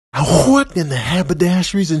What in the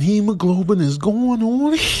haberdasheries and hemoglobin is going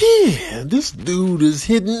on here? This dude is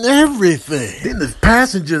hitting everything. Then the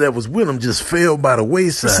passenger that was with him just fell by the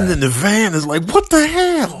wayside. And then the van is like, what the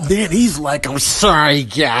hell? Then he's like, I'm sorry,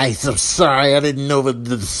 guys. I'm sorry. I didn't know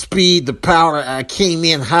the speed, the power. I came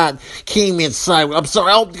in hot, came inside. I'm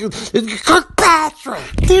sorry.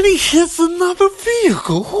 Kirkpatrick. Then he hits another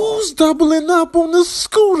vehicle. Who's doubling up on the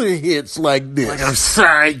scooter hits like this? Like, I'm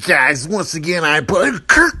sorry, guys. Once again, I put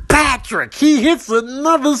Kirkpatrick. He hits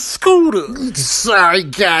another scooter. Sorry,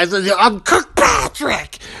 guys. I'm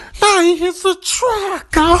Kirkpatrick. Now he hits a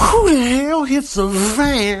truck. Now who the hell hits a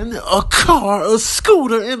van, a car, a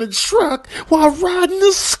scooter, and a truck while riding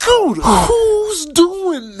a scooter? Who's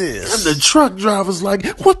doing this? And the truck driver's like,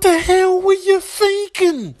 what the hell were you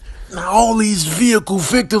thinking? Now all these vehicle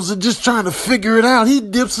victims are just trying to figure it out. He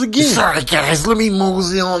dips again. Sorry, guys. Let me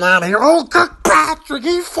mosey on out of here. Oh, Kirkpatrick,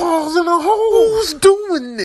 he falls in a hole. Who's doing this?